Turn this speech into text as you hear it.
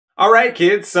Alright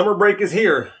kids, summer break is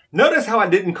here. Notice how I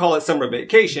didn't call it summer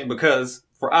vacation because,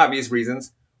 for obvious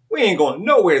reasons, we ain't going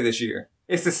nowhere this year.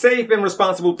 It's the safe and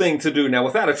responsible thing to do. Now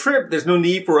without a trip, there's no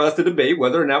need for us to debate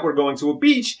whether or not we're going to a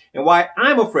beach and why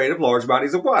I'm afraid of large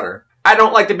bodies of water. I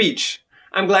don't like the beach.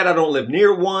 I'm glad I don't live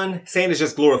near one. Sand is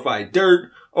just glorified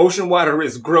dirt. Ocean water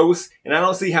is gross, and I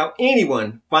don't see how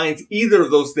anyone finds either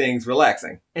of those things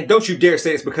relaxing. And don't you dare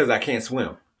say it's because I can't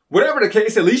swim. Whatever the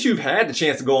case, at least you've had the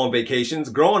chance to go on vacations.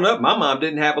 Growing up, my mom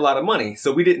didn't have a lot of money,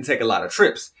 so we didn't take a lot of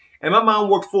trips. And my mom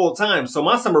worked full time, so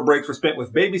my summer breaks were spent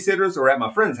with babysitters or at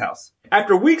my friend's house.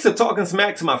 After weeks of talking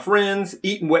smack to my friends,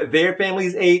 eating what their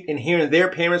families ate, and hearing their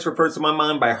parents refer to my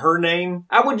mom by her name,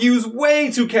 I would use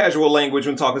way too casual language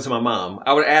when talking to my mom.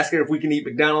 I would ask her if we can eat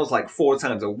McDonald's like 4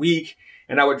 times a week,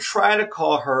 and I would try to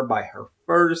call her by her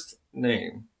first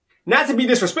name. Not to be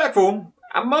disrespectful,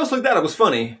 I mostly thought it was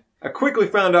funny. I quickly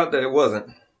found out that it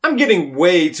wasn't. I'm getting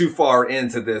way too far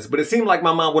into this, but it seemed like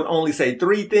my mom would only say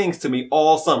 3 things to me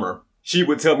all summer. She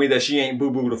would tell me that she ain't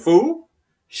boo-boo the fool.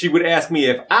 She would ask me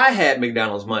if I had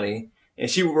McDonald's money, and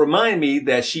she would remind me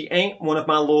that she ain't one of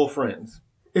my little friends.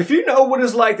 If you know what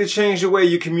it's like to change the way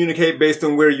you communicate based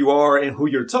on where you are and who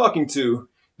you're talking to,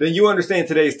 then you understand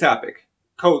today's topic,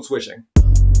 code switching.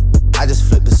 I just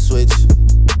flipped the switch.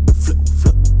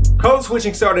 Code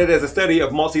switching started as a study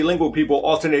of multilingual people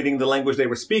alternating the language they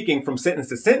were speaking from sentence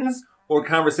to sentence or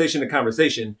conversation to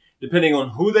conversation, depending on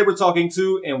who they were talking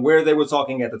to and where they were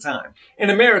talking at the time. In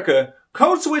America,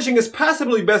 code switching is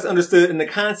possibly best understood in the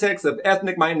context of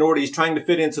ethnic minorities trying to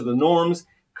fit into the norms,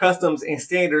 customs, and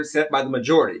standards set by the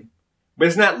majority. But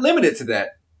it's not limited to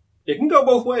that. It can go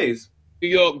both ways. New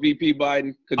York, VP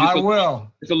Biden. I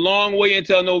will. It's a long way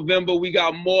until November. We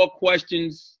got more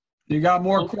questions. You got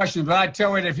more questions, but I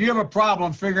tell you, if you have a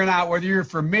problem figuring out whether you're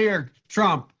for me or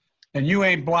Trump, then you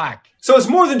ain't black. So it's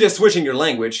more than just switching your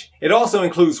language. It also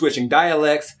includes switching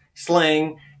dialects,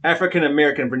 slang,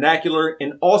 African-American vernacular,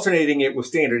 and alternating it with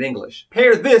standard English.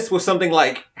 Pair this with something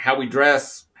like how we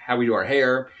dress, how we do our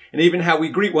hair, and even how we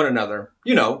greet one another.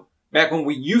 You know, back when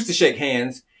we used to shake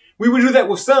hands, we would do that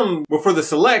with some, but for the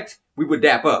select, we would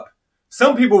dap up.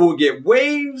 Some people would get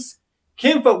waves,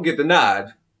 kinfolk get the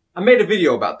nod. I made a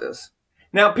video about this.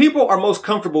 Now, people are most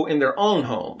comfortable in their own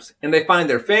homes, and they find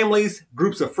their families,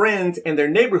 groups of friends, and their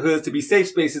neighborhoods to be safe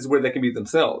spaces where they can be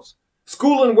themselves.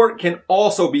 School and work can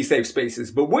also be safe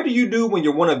spaces, but what do you do when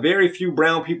you're one of very few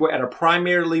brown people at a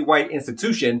primarily white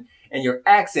institution and your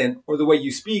accent or the way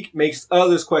you speak makes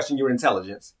others question your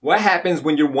intelligence? What happens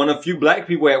when you're one of few black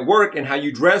people at work and how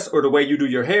you dress or the way you do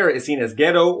your hair is seen as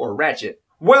ghetto or ratchet?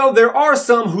 Well, there are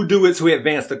some who do it to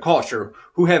advance the culture,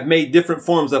 who have made different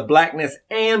forms of blackness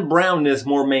and brownness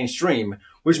more mainstream,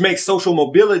 which makes social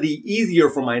mobility easier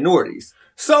for minorities.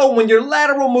 So when your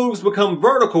lateral moves become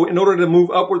vertical in order to move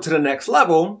upward to the next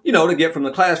level, you know, to get from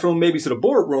the classroom maybe to the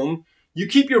boardroom, you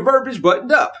keep your verbiage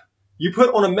buttoned up. You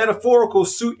put on a metaphorical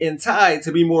suit and tie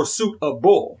to be more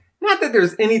suitable. Not that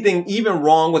there's anything even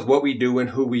wrong with what we do and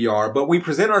who we are, but we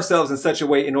present ourselves in such a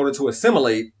way in order to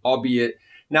assimilate, albeit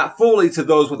not fully to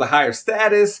those with a higher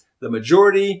status, the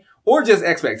majority, or just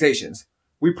expectations.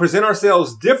 We present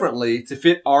ourselves differently to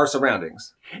fit our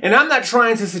surroundings. And I'm not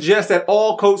trying to suggest that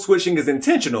all code switching is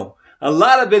intentional. A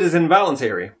lot of it is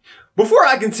involuntary. Before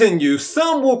I continue,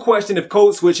 some will question if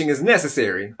code switching is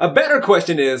necessary. A better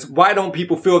question is, why don't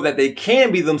people feel that they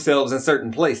can be themselves in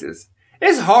certain places?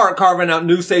 It's hard carving out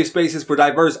new safe spaces for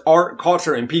diverse art,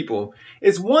 culture, and people.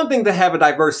 It's one thing to have a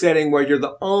diverse setting where you're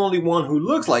the only one who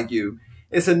looks like you.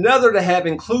 It's another to have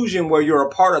inclusion where you're a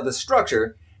part of the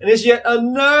structure, and it's yet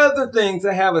another thing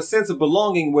to have a sense of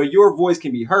belonging where your voice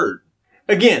can be heard.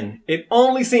 Again, it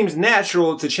only seems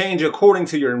natural to change according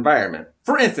to your environment.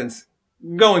 For instance,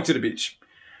 going to the beach.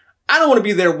 I don't want to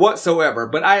be there whatsoever,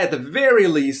 but I at the very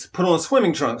least put on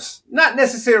swimming trunks. Not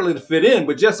necessarily to fit in,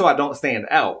 but just so I don't stand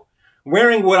out.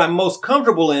 Wearing what I'm most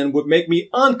comfortable in would make me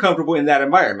uncomfortable in that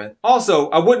environment. Also,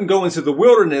 I wouldn't go into the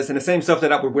wilderness in the same stuff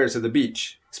that I would wear to the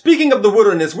beach. Speaking of the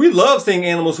wilderness, we love seeing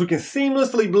animals who can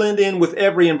seamlessly blend in with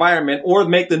every environment or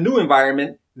make the new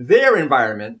environment their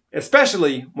environment,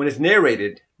 especially when it's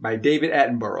narrated by David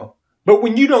Attenborough. But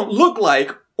when you don't look like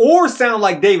or sound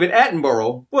like David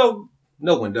Attenborough, well,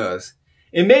 no one does.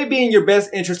 It may be in your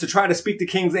best interest to try to speak the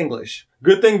King's English.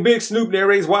 Good thing Big Snoop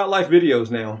narrates wildlife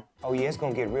videos now. Oh yeah, it's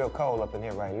gonna get real cold up in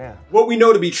here right now. What we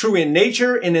know to be true in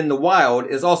nature and in the wild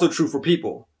is also true for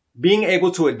people. Being able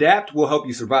to adapt will help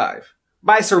you survive.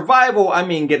 By survival, I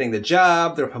mean getting the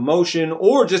job, the promotion,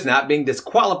 or just not being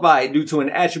disqualified due to an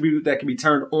attribute that can be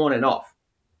turned on and off.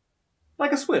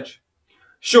 Like a switch.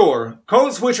 Sure,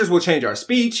 code switchers will change our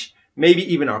speech, maybe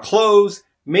even our clothes,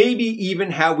 maybe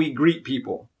even how we greet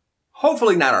people.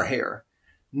 Hopefully not our hair.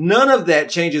 None of that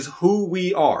changes who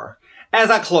we are.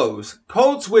 As I close,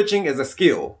 code switching is a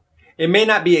skill. It may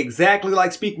not be exactly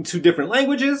like speaking two different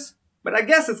languages, but I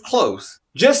guess it's close.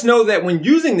 Just know that when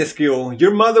using this skill, your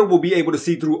mother will be able to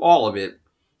see through all of it.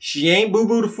 She ain't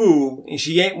boo-boo the fool, and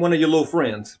she ain't one of your little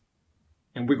friends.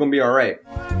 And we're gonna be alright.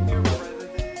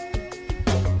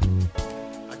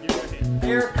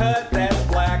 Haircut, that's